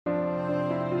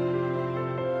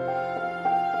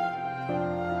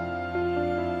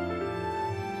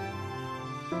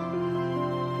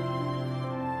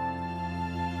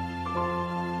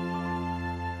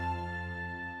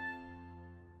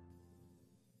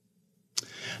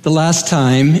The last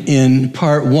time in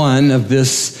part 1 of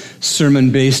this sermon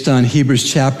based on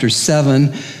Hebrews chapter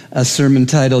 7, a sermon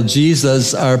titled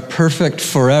Jesus, Our Perfect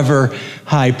Forever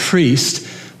High Priest.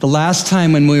 The last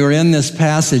time when we were in this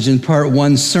passage in part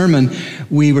 1 sermon,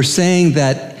 we were saying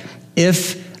that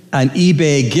if an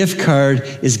eBay gift card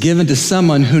is given to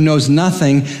someone who knows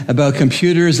nothing about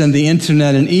computers and the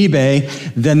internet and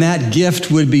eBay, then that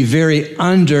gift would be very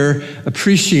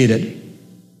underappreciated.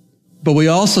 But we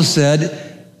also said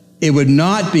it would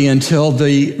not be until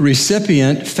the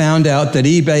recipient found out that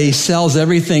eBay sells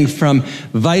everything from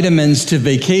vitamins to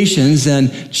vacations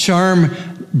and charm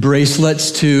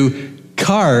bracelets to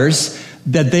cars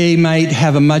that they might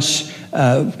have a much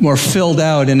more filled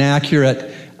out and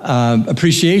accurate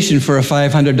appreciation for a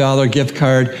 $500 gift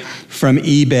card from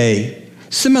eBay.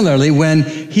 Similarly, when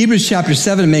Hebrews chapter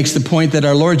 7 makes the point that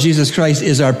our Lord Jesus Christ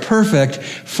is our perfect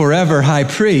forever high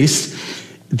priest,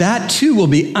 that too will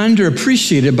be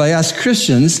underappreciated by us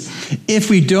Christians if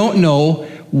we don't know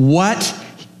what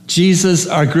Jesus,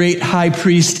 our great high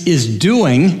priest, is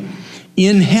doing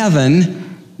in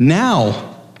heaven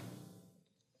now.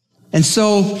 And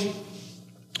so,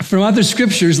 from other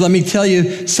scriptures, let me tell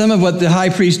you some of what the high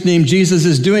priest named Jesus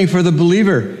is doing for the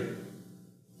believer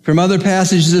from other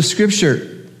passages of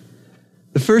scripture.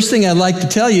 The first thing I'd like to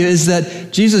tell you is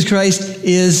that Jesus Christ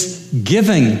is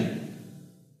giving.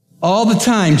 All the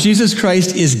time, Jesus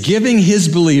Christ is giving his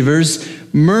believers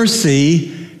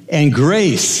mercy and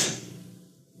grace.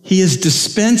 He is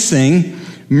dispensing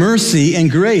mercy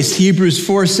and grace. Hebrews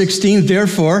 4:16,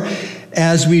 therefore,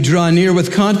 as we draw near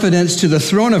with confidence to the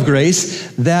throne of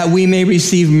grace, that we may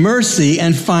receive mercy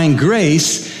and find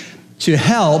grace to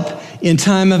help in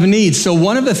time of need. So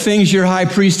one of the things your high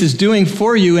priest is doing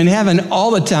for you in heaven all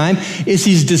the time is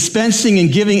he's dispensing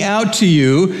and giving out to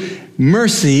you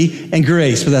mercy and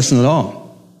grace. But that's not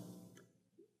all.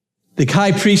 The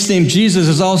high priest named Jesus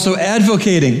is also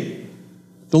advocating.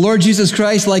 The Lord Jesus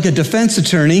Christ, like a defense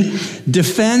attorney,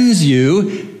 defends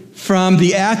you from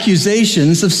the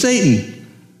accusations of Satan.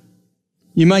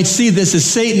 You might see this as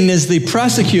Satan is the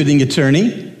prosecuting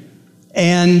attorney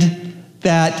and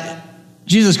that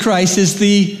Jesus Christ is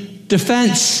the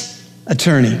defense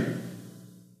attorney.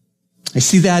 I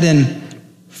see that in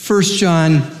 1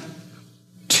 John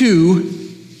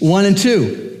 2:1 and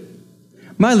 2.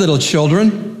 My little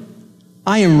children,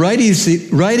 I am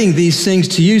writing these things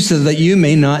to you so that you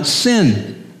may not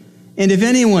sin. And if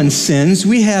anyone sins,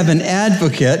 we have an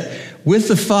advocate with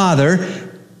the Father,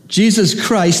 Jesus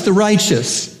Christ the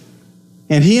righteous.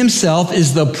 And he himself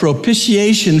is the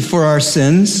propitiation for our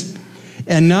sins,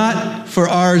 and not for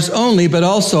ours only, but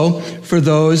also for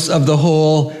those of the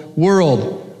whole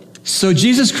world. So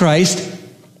Jesus Christ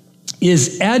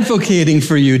is advocating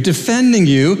for you, defending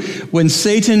you when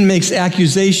Satan makes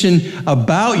accusation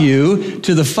about you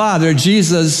to the Father.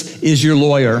 Jesus is your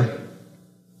lawyer.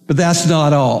 But that's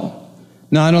not all.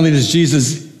 Not only does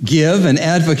Jesus give and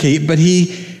advocate, but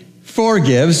he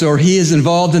forgives, or he is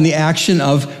involved in the action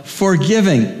of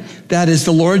forgiving. That is,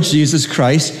 the Lord Jesus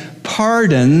Christ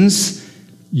pardons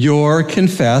your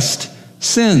confessed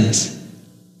sins.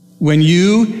 When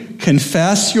you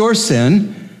confess your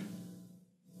sins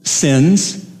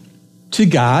to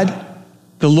God,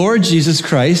 the Lord Jesus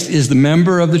Christ is the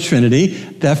member of the Trinity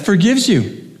that forgives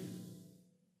you.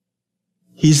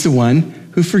 He's the one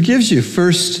who forgives you.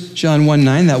 1 John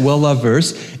 1:9, that well-loved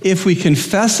verse. If we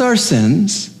confess our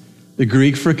sins, the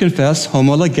Greek for confess,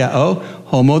 homologeo,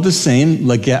 homo the same,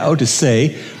 legeo to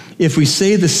say. If we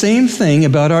say the same thing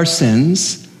about our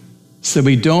sins, so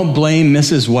we don't blame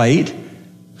Mrs. White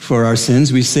for our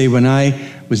sins. We say, when I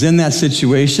was in that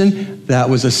situation, that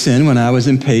was a sin when I was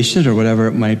impatient or whatever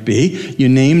it might be. You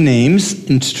name names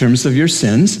in terms of your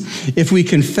sins. If we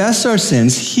confess our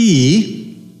sins,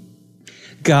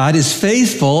 God is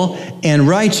faithful and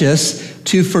righteous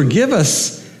to forgive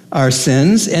us our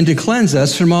sins and to cleanse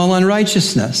us from all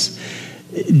unrighteousness.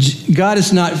 God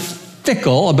is not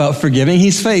fickle about forgiving.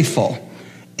 He's faithful.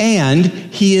 And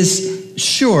he is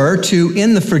sure to,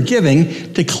 in the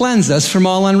forgiving, to cleanse us from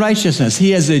all unrighteousness.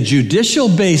 He has a judicial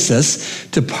basis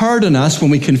to pardon us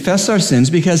when we confess our sins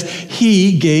because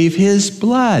he gave his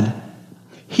blood.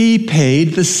 He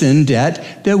paid the sin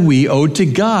debt that we owed to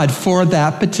God for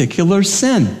that particular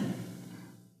sin.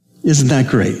 Isn't that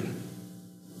great?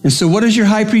 And so what is your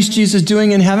high priest Jesus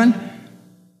doing in heaven?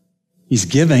 He's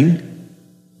giving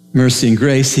mercy and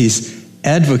grace. He's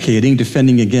advocating,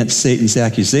 defending against Satan's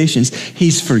accusations.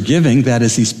 He's forgiving, that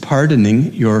is, he's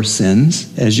pardoning your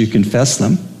sins as you confess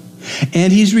them.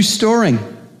 And he's restoring.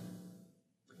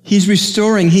 He's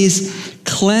restoring. He's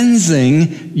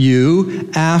cleansing you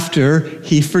after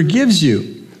he forgives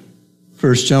you.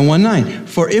 1 John 1:9.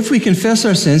 For if we confess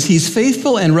our sins, he's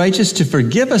faithful and righteous to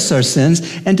forgive us our sins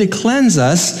and to cleanse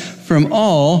us from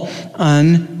all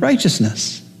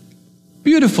unrighteousness.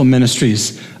 Beautiful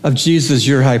ministries of Jesus,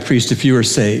 your high priest, if you are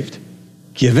saved.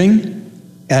 Giving,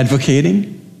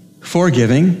 advocating,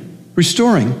 forgiving,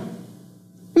 restoring.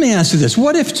 Let me ask you this.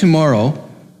 What if tomorrow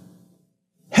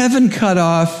heaven cut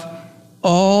off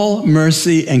all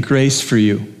mercy and grace for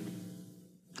you?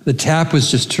 The tap was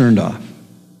just turned off.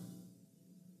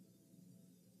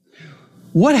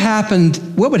 What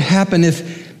would happen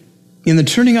if in the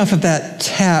turning off of that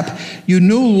tap, you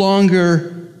no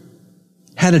longer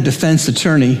had a defense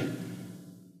attorney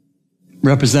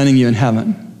representing you in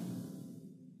heaven?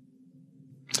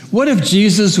 What if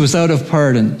Jesus was out of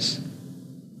pardons?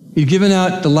 He'd given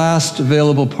out the last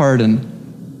available pardon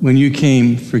when you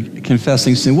came for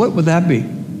confessing sin. What would that be?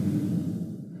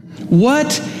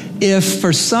 What if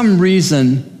for some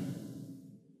reason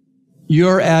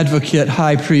your advocate,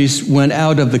 high priest, went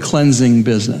out of the cleansing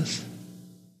business?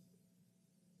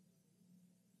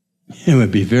 It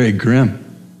would be very grim.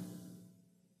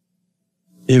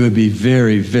 It would be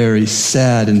very, very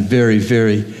sad and very,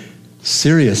 very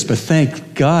serious. But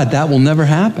thank God that will never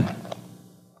happen.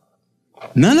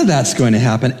 None of that's going to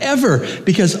happen ever,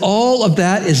 because all of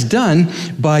that is done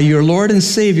by your Lord and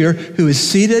Savior, who is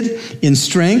seated in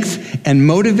strength and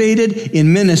motivated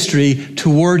in ministry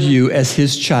toward you as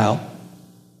his child.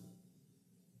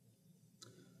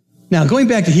 Now, going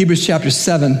back to Hebrews chapter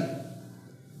 7,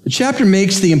 the chapter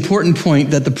makes the important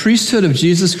point that the priesthood of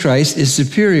Jesus Christ is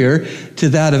superior to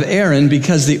that of Aaron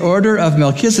because the order of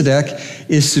Melchizedek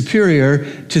is superior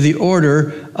to the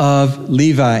order of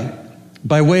Levi.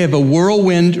 By way of a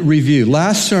whirlwind review,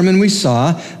 last sermon we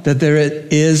saw that there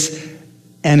is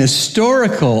an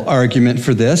historical argument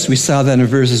for this. We saw that in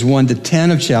verses 1 to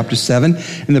 10 of chapter 7,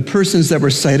 and the persons that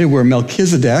were cited were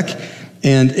Melchizedek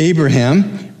and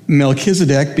Abraham.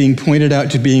 Melchizedek being pointed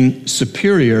out to being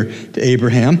superior to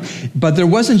Abraham. But there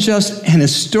wasn't just an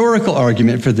historical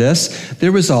argument for this,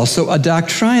 there was also a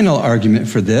doctrinal argument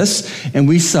for this, and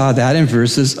we saw that in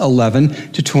verses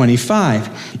 11 to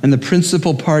 25. And the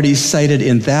principal parties cited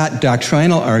in that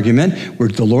doctrinal argument were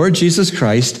the Lord Jesus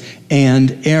Christ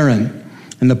and Aaron.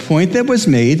 And the point that was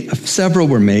made, several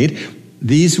were made,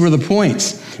 these were the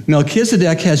points.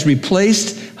 Melchizedek has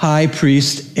replaced high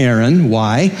priest Aaron.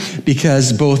 Why?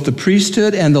 Because both the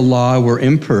priesthood and the law were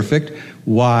imperfect.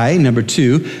 Why? Number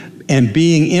 2, and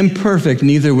being imperfect,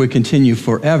 neither would continue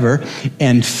forever.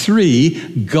 And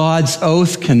 3, God's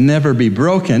oath can never be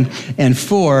broken. And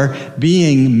 4,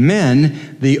 being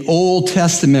men, the Old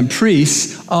Testament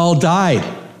priests all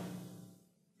died.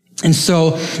 And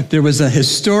so there was a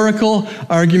historical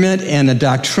argument and a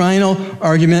doctrinal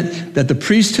argument that the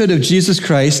priesthood of Jesus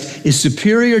Christ is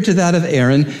superior to that of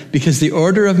Aaron because the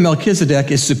order of Melchizedek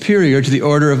is superior to the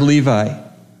order of Levi.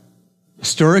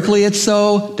 Historically it's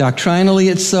so, doctrinally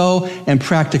it's so, and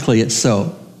practically it's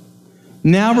so.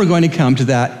 Now we're going to come to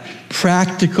that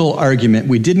practical argument.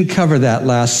 We didn't cover that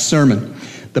last sermon.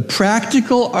 The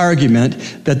practical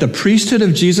argument that the priesthood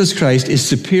of Jesus Christ is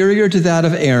superior to that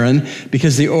of Aaron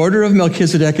because the order of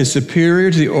Melchizedek is superior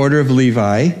to the order of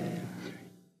Levi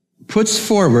puts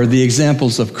forward the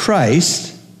examples of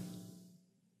Christ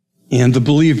and the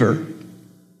believer.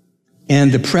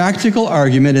 And the practical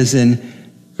argument is in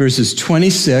verses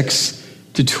 26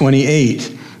 to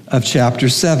 28 of chapter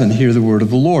 7. Hear the word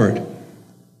of the Lord.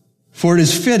 For it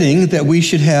is fitting that we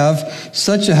should have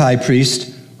such a high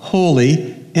priest,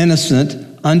 holy,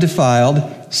 innocent,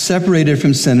 undefiled, separated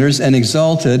from sinners, and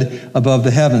exalted above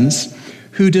the heavens,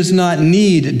 who does not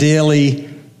need daily,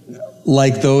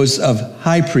 like those of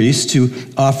high priests, to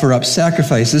offer up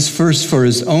sacrifices, first for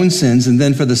his own sins and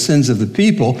then for the sins of the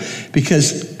people,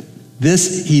 because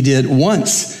this he did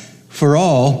once for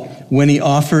all when he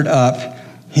offered up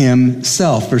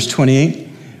himself. Verse 28,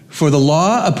 for the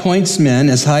law appoints men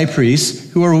as high priests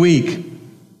who are weak,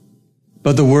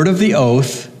 but the word of the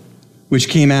oath, which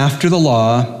came after the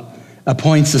law,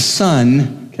 appoints a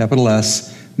son, capital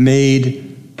S,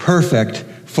 made perfect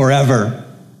forever.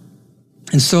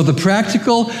 And so the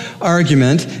practical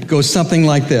argument goes something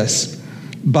like this.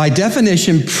 By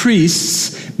definition,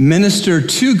 priests minister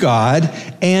to God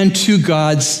and to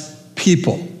God's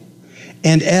people.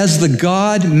 And as the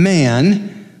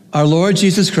God-man, our Lord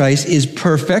Jesus Christ is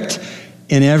perfect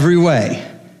in every way.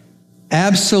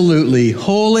 Absolutely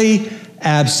holy,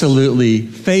 absolutely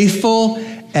faithful,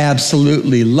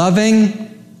 absolutely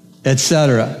loving,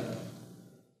 etc.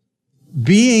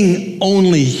 Being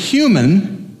only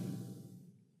human,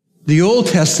 the Old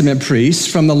Testament priests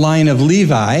from the line of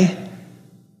Levi,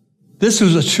 this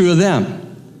was true of them.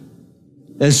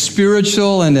 As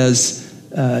spiritual and as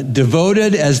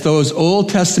devoted as those Old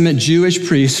Testament Jewish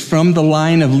priests from the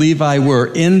line of Levi were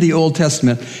in the Old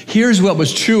Testament, here's what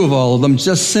was true of all of them,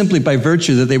 just simply by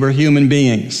virtue that they were human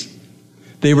beings.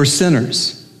 They were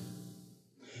sinners.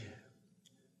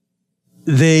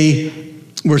 They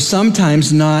were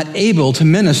sometimes not able to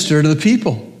minister to the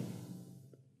people.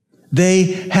 They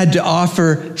had to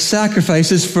offer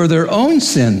sacrifices for their own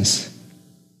sins.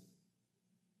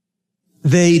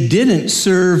 They didn't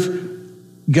serve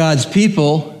God's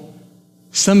people.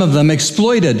 Some of them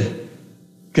exploited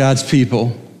God's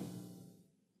people.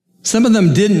 Some of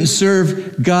them didn't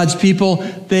serve God's people.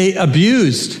 They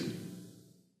abused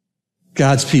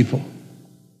God's people.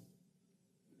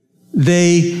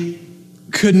 They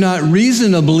could not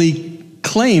reasonably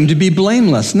claim to be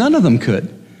blameless. None of them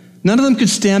could. None of them could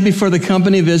stand before the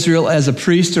company of Israel as a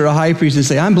priest or a high priest and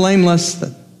say, I'm blameless.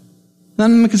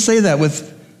 None of them could say that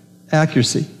with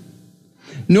accuracy.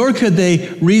 Nor could they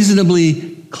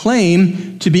reasonably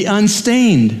claim to be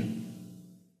unstained.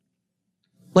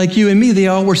 Like you and me, they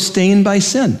all were stained by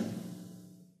sin.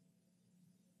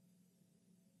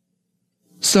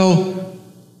 So,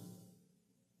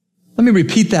 let me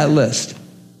repeat that list.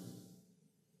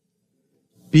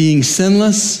 Being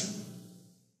sinless,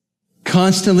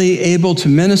 constantly able to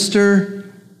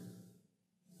minister,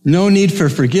 no need for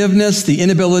forgiveness, the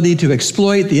inability to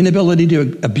exploit, the inability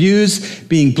to abuse,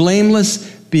 being blameless,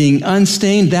 being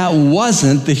unstained. That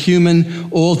wasn't the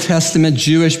human Old Testament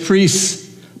Jewish priests,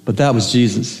 but that was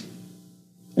Jesus.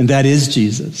 And that is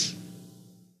Jesus.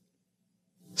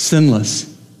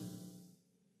 Sinless,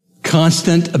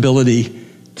 constant ability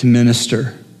to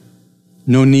minister,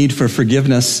 no need for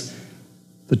forgiveness,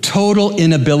 the total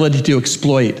inability to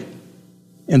exploit,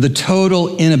 and the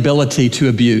total inability to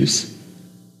abuse.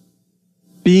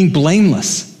 Being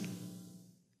blameless,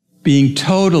 being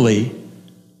totally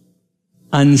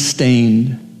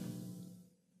unstained.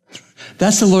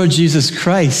 That's the Lord Jesus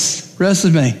Christ's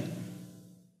resume.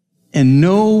 And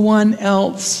no one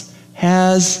else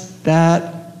has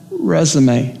that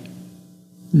resume.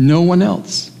 No one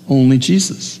else, only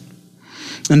Jesus.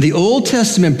 And the Old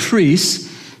Testament priests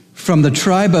from the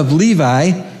tribe of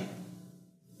Levi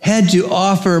had to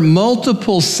offer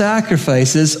multiple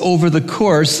sacrifices over the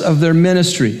course of their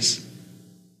ministries.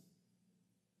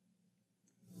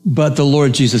 But the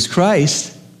Lord Jesus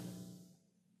Christ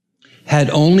had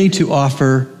only to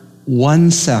offer one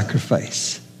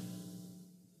sacrifice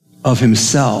of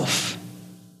himself.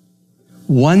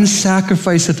 One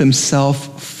sacrifice of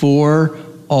himself for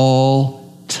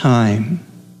all time.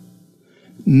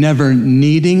 Never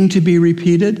needing to be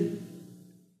repeated,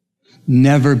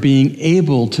 never being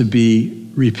able to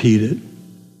be repeated.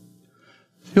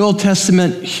 The Old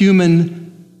Testament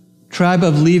human tribe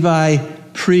of Levi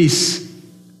priests,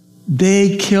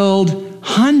 they killed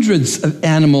hundreds of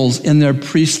animals in their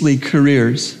priestly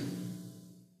careers.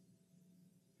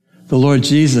 The Lord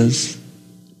Jesus,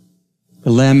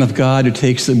 the Lamb of God who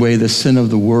takes away the sin of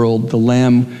the world, the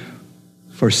Lamb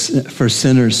for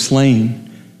sinners slain,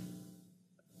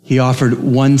 he offered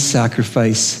one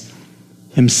sacrifice,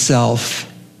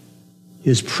 himself,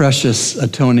 his precious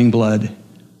atoning blood,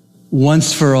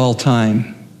 once for all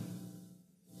time.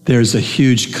 There's a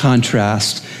huge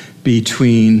contrast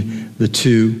between the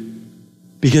two.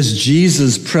 Because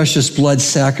Jesus' precious blood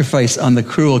sacrifice on the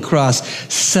cruel cross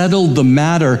settled the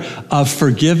matter of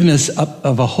forgiveness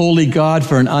of a holy God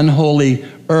for an unholy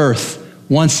earth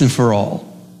once and for all.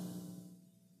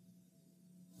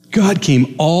 God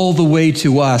came all the way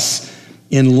to us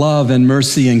in love and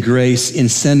mercy and grace in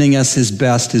sending us his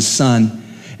best, his Son.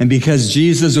 And because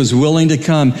Jesus was willing to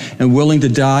come and willing to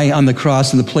die on the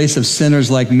cross in the place of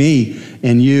sinners like me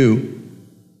and you,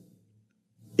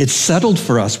 it's settled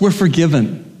for us. We're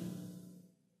forgiven.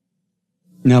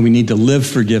 Now we need to live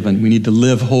forgiven. We need to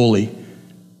live holy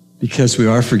because we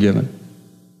are forgiven.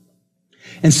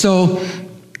 And so,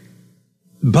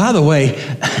 by the way,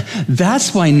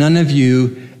 that's why none of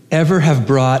you ever have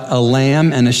brought a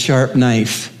lamb and a sharp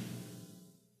knife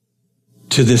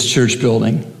to this church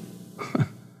building.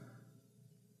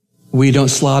 We don't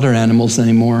slaughter animals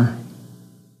anymore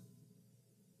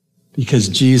because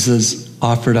Jesus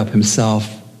offered up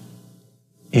himself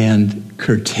and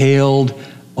curtailed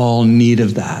all need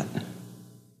of that,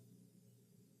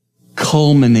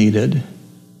 culminated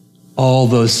all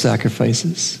those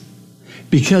sacrifices.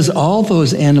 Because all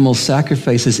those animal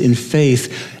sacrifices in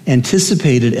faith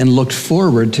anticipated and looked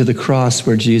forward to the cross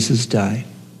where Jesus died.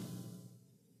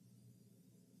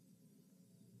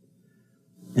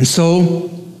 And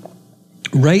so,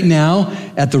 right now,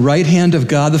 at the right hand of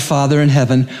God the Father in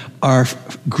heaven, our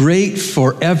great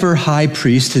forever high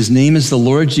priest, his name is the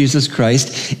Lord Jesus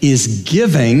Christ, is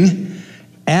giving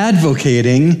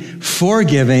advocating,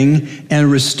 forgiving,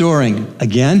 and restoring.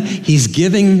 Again, he's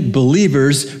giving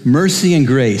believers mercy and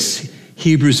grace.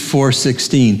 Hebrews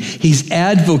 4:16. He's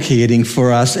advocating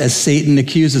for us as Satan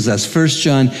accuses us. 1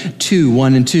 John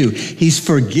 2:1 and 2. He's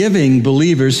forgiving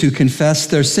believers who confess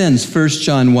their sins. 1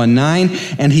 John 1:9.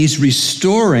 And he's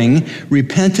restoring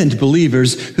repentant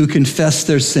believers who confess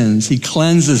their sins. He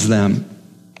cleanses them.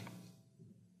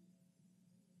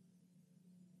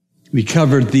 We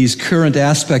covered these current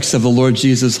aspects of the Lord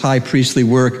Jesus' high priestly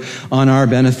work on our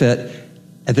benefit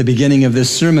at the beginning of this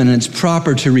sermon, and it's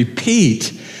proper to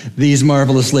repeat these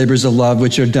marvelous labors of love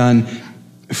which are done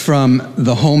from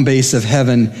the home base of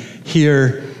heaven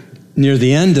here near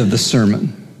the end of the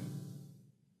sermon.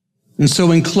 And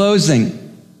so in closing,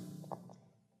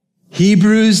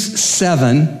 Hebrews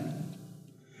 7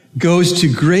 goes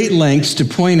to great lengths to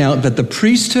point out that the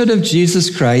priesthood of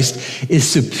Jesus Christ is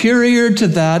superior to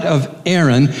that of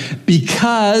Aaron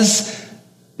because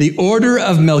the order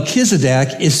of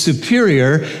Melchizedek is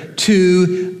superior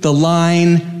to the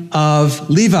line of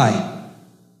Levi.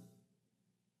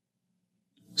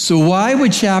 So why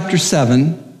would chapter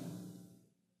 7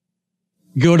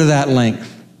 go to that length?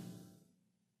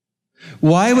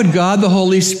 Why would God the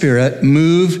Holy Spirit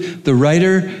move the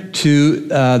writer to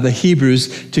the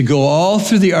Hebrews to go all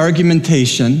through the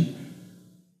argumentation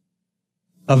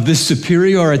of this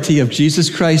superiority of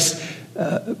Jesus Christ's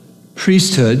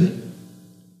priesthood?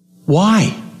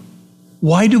 Why?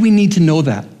 Why do we need to know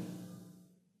that?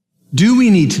 Do we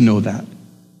need to know that?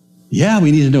 Yeah,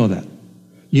 we need to know that.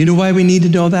 You know why we need to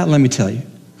know that? Let me tell you.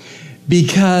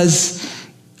 Because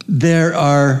there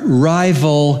are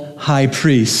rival high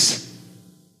priests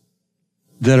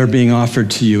that are being offered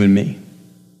to you and me.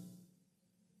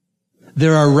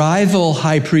 There are rival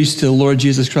high priests to the Lord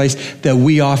Jesus Christ that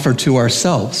we offer to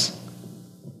ourselves.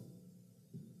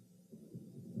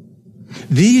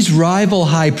 These rival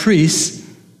high priests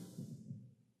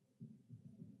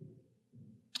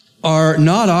are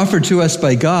not offered to us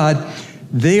by God.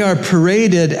 They are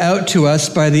paraded out to us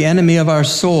by the enemy of our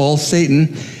soul,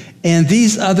 Satan. And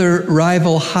these other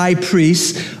rival high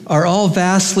priests are all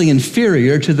vastly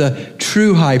inferior to the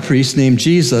true high priest named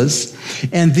Jesus.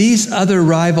 And these other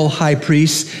rival high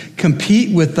priests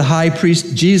compete with the high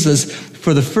priest Jesus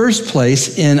for the first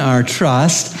place in our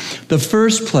trust, the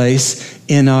first place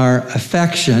in our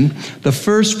affection, the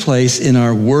first place in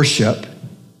our worship.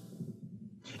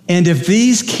 And if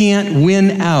these can't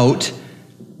win out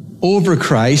over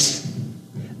Christ,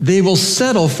 they will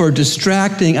settle for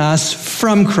distracting us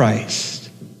from Christ.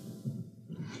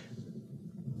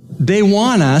 They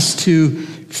want us to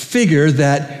figure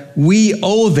that we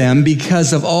owe them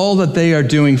because of all that they are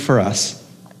doing for us.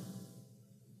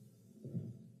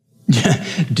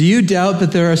 Do you doubt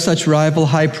that there are such rival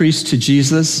high priests to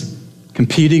Jesus,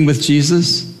 competing with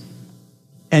Jesus?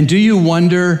 And do you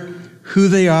wonder who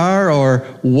they are or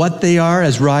what they are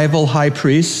as rival high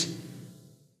priests?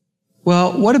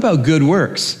 Well, what about good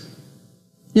works?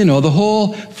 You know, the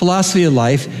whole philosophy of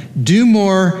life, do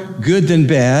more good than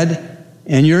bad,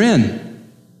 and you're in.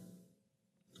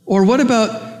 Or what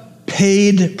about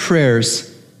paid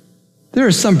prayers? There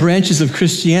are some branches of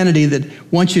Christianity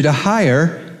that want you to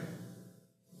hire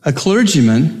a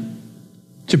clergyman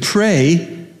to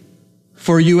pray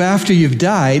for you after you've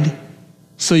died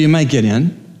so you might get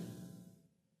in.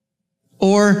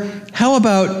 Or how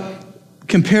about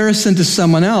comparison to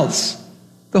someone else?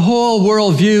 The whole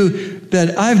worldview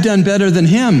that I've done better than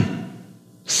him,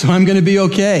 so I'm going to be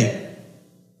okay.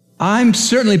 I'm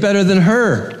certainly better than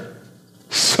her,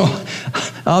 so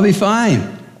I'll be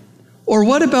fine. Or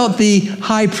what about the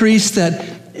high priest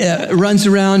that runs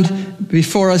around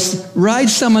before us,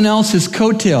 rides someone else's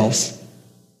coattails?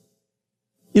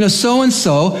 You know,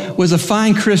 so-and-so was a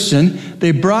fine Christian.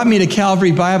 They brought me to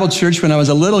Calvary Bible Church when I was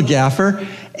a little gaffer,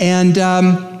 and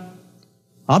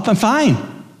I'm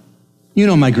fine. You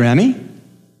know my Grammy.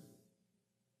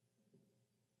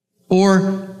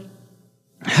 Or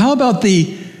how about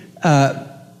the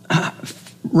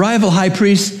rival high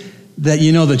priest that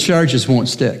you know the charges won't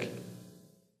stick?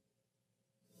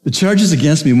 The charges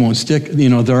against me won't stick. You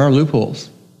know, there are loopholes.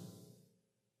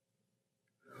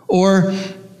 Or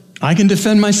I can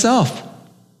defend myself.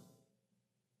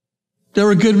 There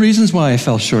were good reasons why I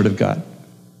fell short of God.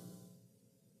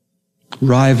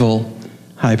 Rival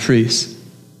high priest.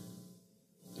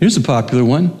 Here's a popular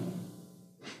one.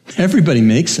 Everybody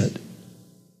makes it.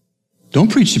 Don't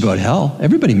preach about hell.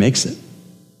 Everybody makes it.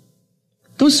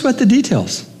 Don't sweat the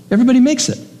details. Everybody makes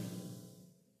it.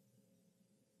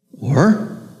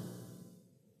 Or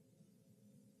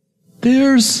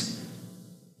there's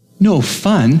no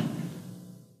fun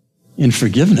in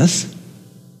forgiveness.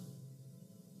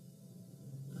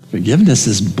 Forgiveness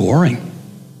is boring.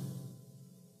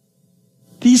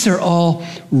 These are all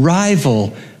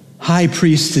rival high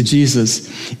priests to Jesus.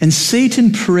 And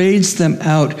Satan parades them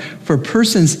out for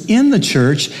persons in the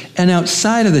church and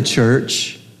outside of the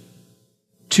church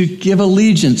to give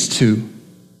allegiance to.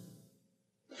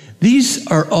 These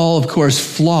are all, of course,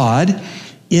 flawed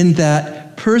in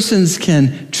that persons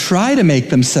can try to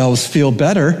make themselves feel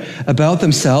better about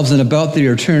themselves and about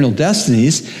their eternal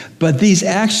destinies, but these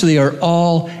actually are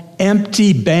all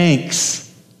empty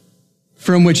banks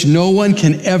from which no one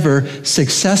can ever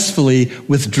successfully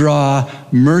withdraw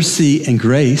mercy and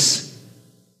grace,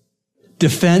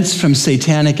 defense from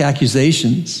satanic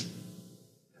accusations,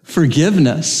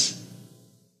 forgiveness,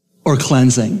 or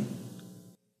cleansing.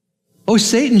 Oh,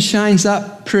 Satan shines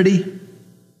up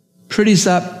pretties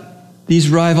up these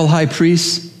rival high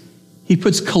priests. He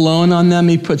puts cologne on them.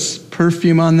 He puts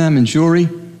perfume on them and jewelry.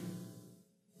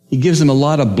 He gives them a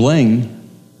lot of bling,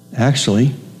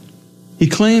 actually. He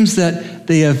claims that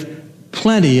they have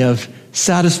plenty of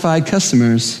satisfied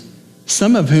customers,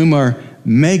 some of whom are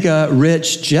mega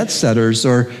rich jet setters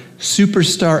or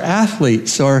superstar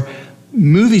athletes or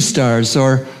movie stars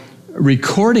or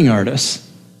recording artists.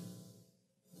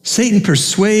 Satan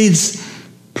persuades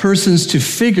persons to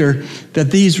figure that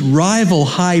these rival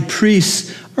high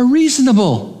priests are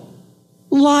reasonable,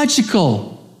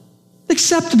 logical,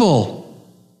 acceptable,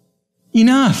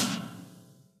 enough.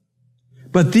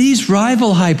 But these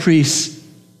rival high priests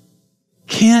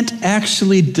can't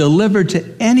actually deliver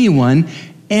to anyone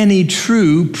any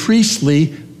true priestly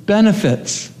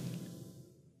benefits.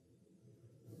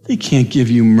 They can't give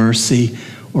you mercy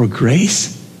or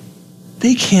grace.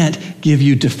 They can't give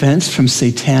you defense from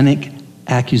satanic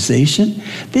accusation.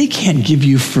 They can't give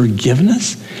you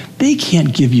forgiveness. They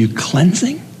can't give you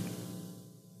cleansing.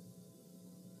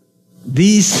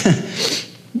 These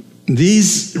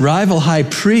rival high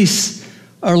priests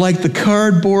are like the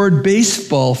cardboard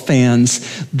baseball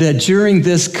fans that during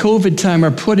this COVID time are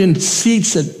put in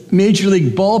seats at Major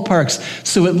League ballparks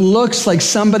so it looks like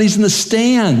somebody's in the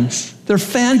stands. They're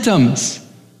phantoms.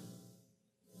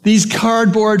 These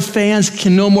cardboard fans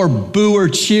can no more boo or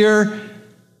cheer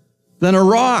than a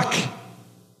rock.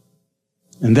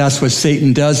 And that's what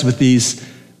Satan does with these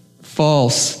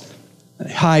false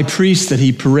high priests that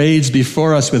he parades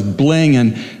before us with bling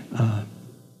and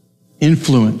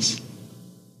influence.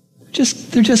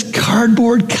 They're just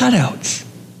cardboard cutouts.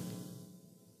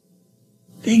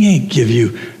 They can't give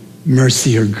you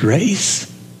mercy or grace.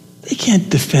 They can't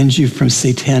defend you from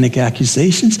satanic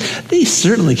accusations. They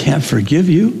certainly can't forgive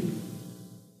you.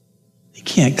 They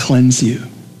can't cleanse you.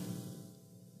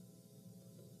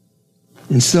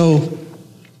 And so,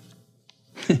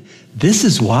 this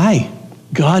is why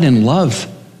God in love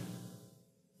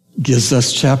gives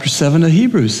us chapter 7 of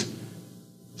Hebrews,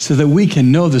 so that we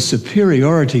can know the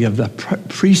superiority of the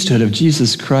priesthood of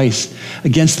Jesus Christ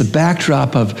against the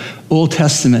backdrop of Old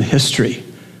Testament history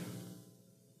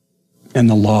and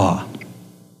the law.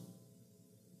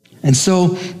 And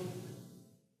so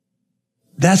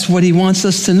that's what he wants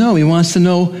us to know. He wants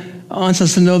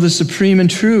us to know the supreme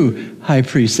and true high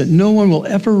priest, that no one will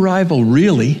ever rival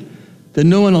really, that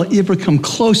no one will ever come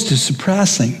close to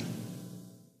surpassing.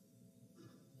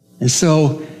 And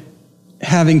so,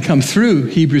 having come through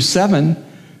Hebrews 7,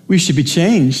 we should be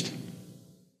changed.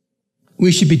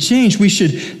 We should be changed. We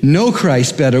should know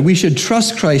Christ better. We should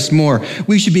trust Christ more.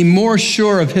 We should be more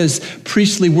sure of his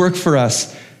priestly work for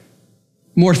us,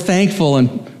 more thankful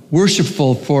and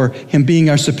worshipful for him being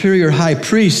our superior high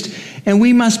priest. And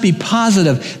we must be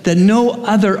positive that no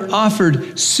other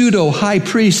offered pseudo high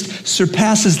priest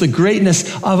surpasses the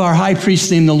greatness of our high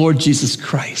priest named the Lord Jesus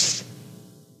Christ.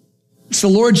 It's the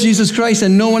Lord Jesus Christ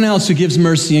and no one else who gives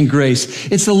mercy and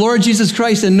grace. It's the Lord Jesus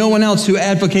Christ and no one else who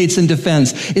advocates and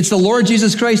defends. It's the Lord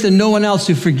Jesus Christ and no one else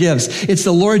who forgives. It's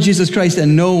the Lord Jesus Christ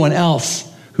and no one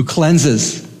else who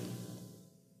cleanses.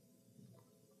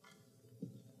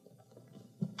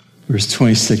 Verse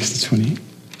 26 to 28.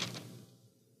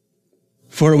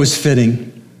 For it was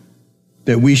fitting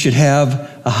that we should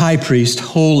have a high priest,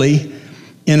 holy,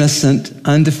 innocent,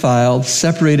 undefiled,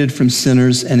 separated from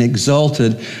sinners, and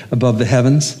exalted above the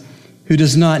heavens, who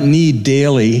does not need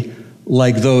daily,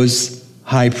 like those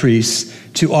high priests,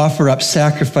 to offer up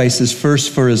sacrifices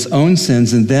first for his own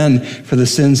sins and then for the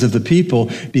sins of the people,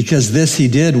 because this he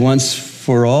did once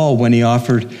for all when he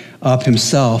offered up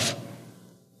himself.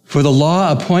 For the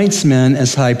law appoints men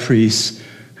as high priests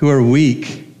who are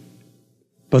weak,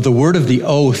 but the word of the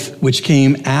oath, which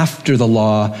came after the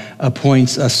law,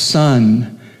 appoints a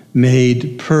son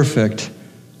made perfect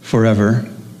forever.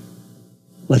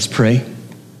 Let's pray.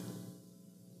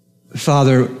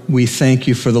 Father, we thank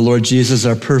you for the Lord Jesus,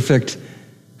 our perfect,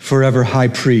 forever high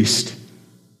priest.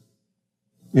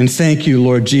 And thank you,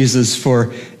 Lord Jesus,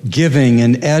 for giving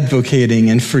and advocating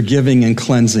and forgiving and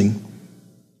cleansing.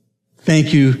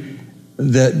 Thank you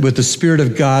that with the Spirit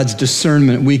of God's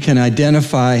discernment, we can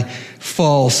identify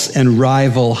false and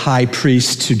rival high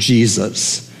priests to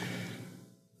Jesus.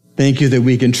 Thank you that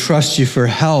we can trust you for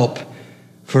help,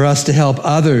 for us to help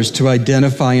others to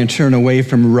identify and turn away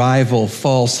from rival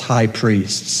false high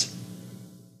priests.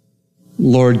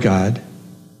 Lord God,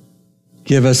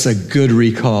 give us a good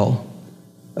recall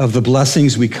of the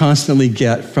blessings we constantly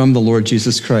get from the Lord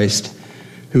Jesus Christ,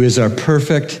 who is our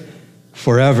perfect,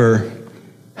 forever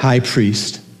high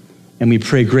priest. And we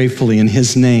pray gratefully in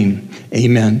his name.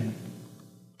 Amen.